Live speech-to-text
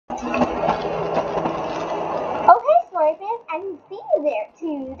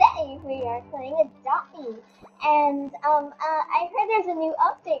today we are playing a Doggy, and I heard there's a new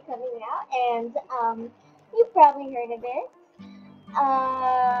update coming out, and you probably heard of it.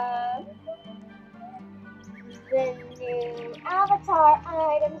 Uh, the new avatar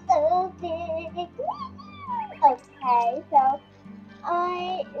items update. Okay, so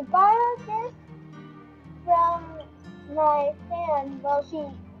I borrowed this from my fan. Well, she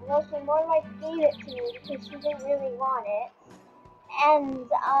more like gave it to me because she didn't really want it. And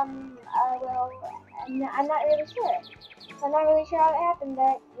well, I'm not really sure. I'm not really sure how it happened,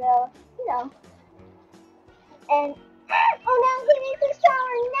 but well, you know. And oh no, he needs a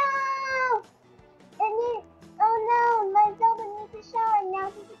shower. No, oh no, my Zelda needs a shower now.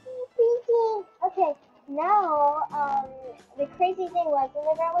 He's freezing. Okay, now the crazy thing was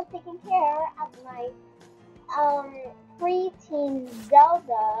whenever I was taking care of my preteen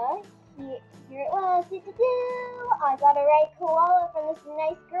Zelda. Here it was. I got a red koala from this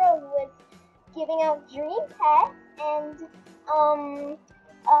nice girl who was giving out dream pets, and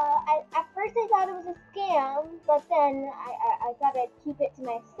at first I thought it was a scam, but then I gotta keep it to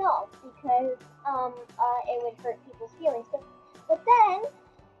myself because it would hurt people's feelings. But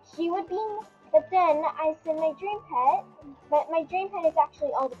then I said my dream pet, but my dream pet is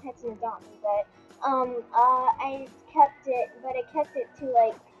actually all the pets in the Doggy, but I kept it to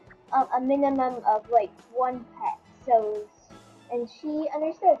like a minimum of like one pet. So, and she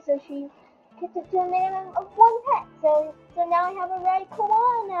understood. So she kept it to a minimum of one pet. So now I have a red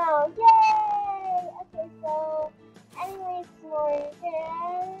koala now. Yay! Okay, so anyways,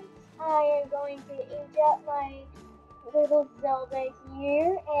 Morgan, I am going to age up my little Zelda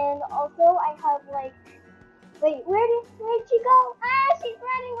here, and also I have like. Wait, where'd she go? Ah, she's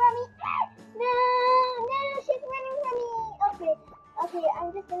running from me. Ah, no, she's running from me. Okay, I'm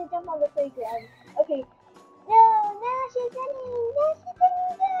just gonna jump on the playground. Okay, no, she's running. No, she's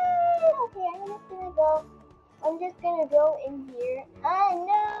running. No. Okay, I'm just gonna go in here. Ah,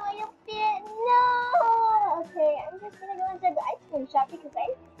 no, I don't fit. No. Okay, I'm just gonna go inside the ice cream shop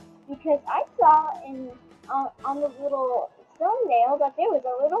because I saw on the little thumbnail that there was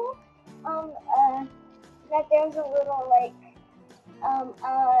a little like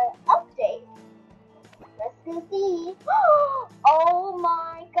update. Let's go see. Oh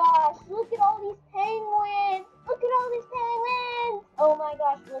my gosh, look at all these penguins. Oh my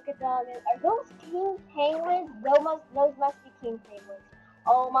gosh, look at them. Are those king penguins? Those must be king penguins.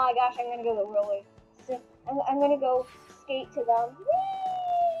 Oh my gosh, I'm gonna go really. I'm gonna go skate to them.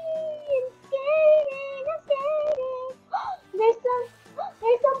 Whee! I'm skating.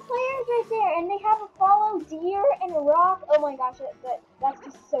 There's some players right there, and they have a follow deer and a rock. Oh my gosh, that's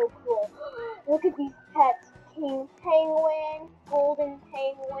just so cool. Look at these pets. King penguin, golden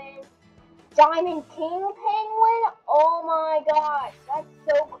penguin, diamond king penguin. Oh my gosh, that's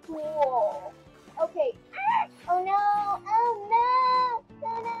so cool. Okay. Oh no.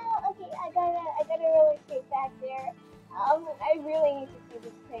 Okay, I gotta really skate back there. I really need to see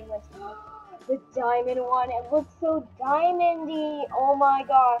this penguin. The diamond one, it looks so diamondy. Oh my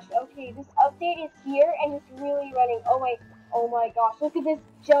gosh. Okay, this update is here and it's really running. Oh my gosh, look at this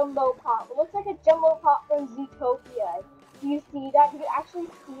jumbo pop. It looks like a jumbo pop from Zootopia. Do you see that? You can actually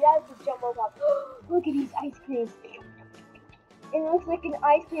see that it's a jumbo pop. Look at these ice creams. It looks like an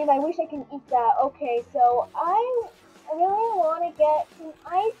ice cream. I wish I can eat that. Okay, so I really want to get some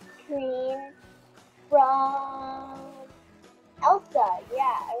ice cream from Elsa.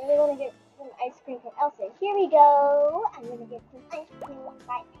 Yeah, I really want to get some ice cream from Elsa. Here we go. I'm gonna get some ice cream.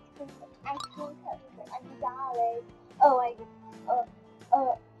 Buy ice cream for $100.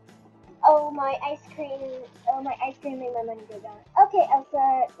 My ice cream made my money go down. Okay,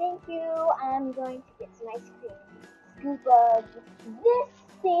 Elsa, thank you. I'm going to get some ice cream. Scoop of this,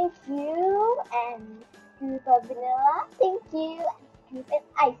 thank you, and scoop of vanilla, thank you, and scoop of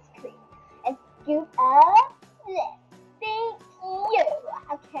ice cream, and scoop of this, thank you.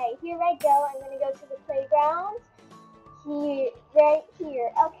 Okay, here I go. I'm gonna go to the playground. Right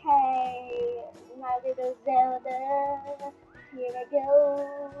here. Okay, my little Zelda. Here I go.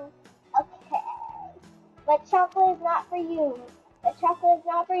 Okay, but chocolate is not for you.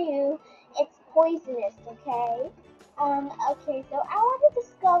 It's poisonous. Okay. Okay. So I want to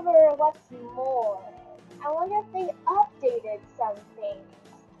discover what's more. I wonder if they updated something.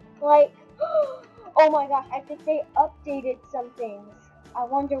 Like, oh my gosh, I think they updated some things. I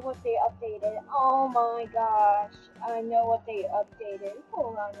wonder what they updated. Oh my gosh, I know what they updated.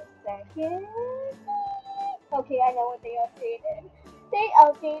 Hold on a second. Okay, I know what they updated. They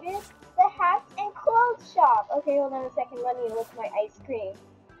updated the hats and clothes shop. Okay, hold on a second. Let me look at my ice cream.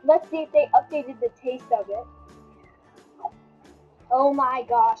 Let's see if they updated the taste of it. Oh my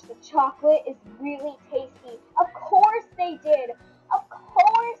gosh, the chocolate is really tasty. Of course they did. Of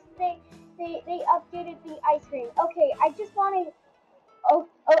course they updated the ice cream. Okay, I just want to.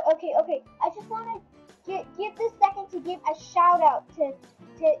 Okay. I just want to give this second to give a shout out to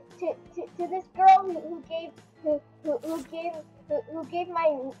this girl who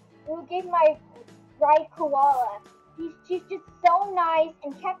gave my ride koala. She's just so nice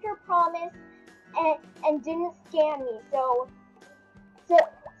and kept her promise and didn't scam me. So so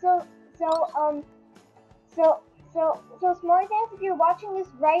so um so so Smart Dance, if you're watching this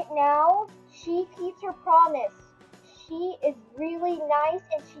right now, she keeps her promise. She is really nice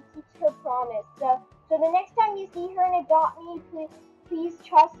and she keeps her promise. So the next time you see her and adopt me, please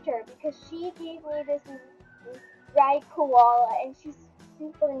trust her because she gave me this ride koala and she's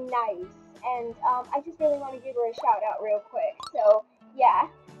super nice. And I just really want to give her a shout out real quick. So yeah.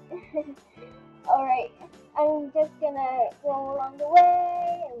 Alright, I'm just gonna go along the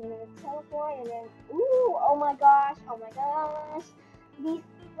way, I'm gonna teleport, and then, ooh, oh my gosh, these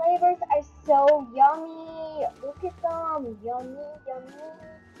flavors are so yummy, look at them, yummy,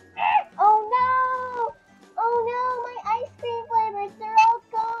 oh no, my ice cream flavors, they're all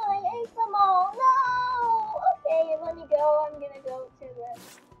gone, I ate them all, no, okay, let me go, I'm gonna go to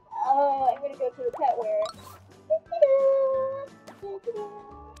the pet wear,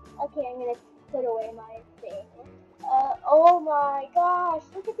 okay, I'm gonna put away my thing. Oh my gosh,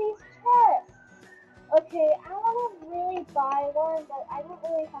 look at these chests. Okay, I want to really buy one, but I don't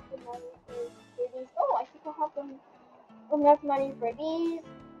really have the money for these. Oh, I think I have enough money for these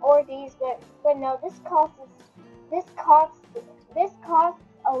or these, but no, this costs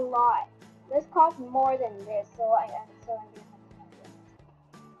a lot. This costs more than this, so I'm gonna have to have this.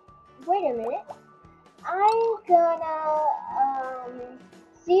 Wait a minute. I'm gonna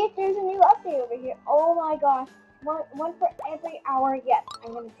see if there's a new update over here. Oh my gosh, one for every hour. Yes,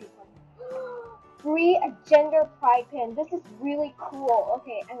 I'm gonna take one. Free a gender pride pin. This is really cool.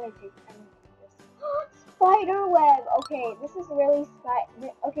 Okay, I'm gonna take this. Spider web. Okay, this is really cool.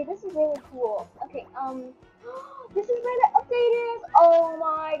 Okay, this is where the update is. Oh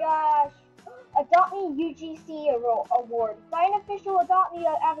my gosh. Adopt Me UGC award. Find official Adopt Me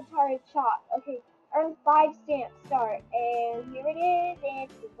avatar shop. Okay, earn 5 stamps. Start. And here it is.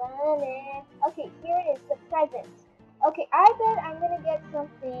 It's fun. Okay, here it is. The present. Okay, I bet I'm gonna get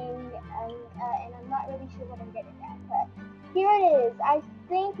something, and I'm not really sure what I'm getting at. But here it is. I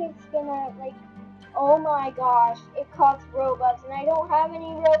think it's gonna oh my gosh, it costs Robux, and I don't have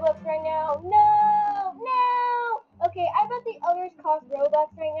any Robux right now. No. Okay, I bet the others cost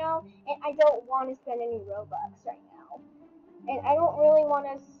Robux right now, and I don't want to spend any Robux right now. And I don't really want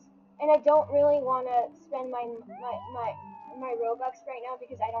to spend my Robux right now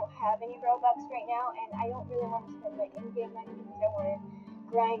because I don't have any Robux right now, and I don't really want to spend my in-game money because I want to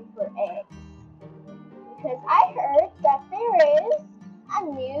grind for eggs. Because I heard that there is a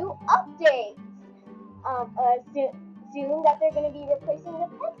new update. Soon that they're going to be replacing the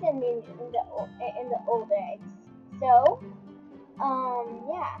pets in the old eggs. So,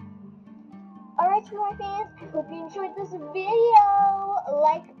 yeah. Alright, my fans, I hope you enjoyed this video.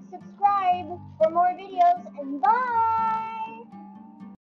 Like, subscribe for more videos, and bye!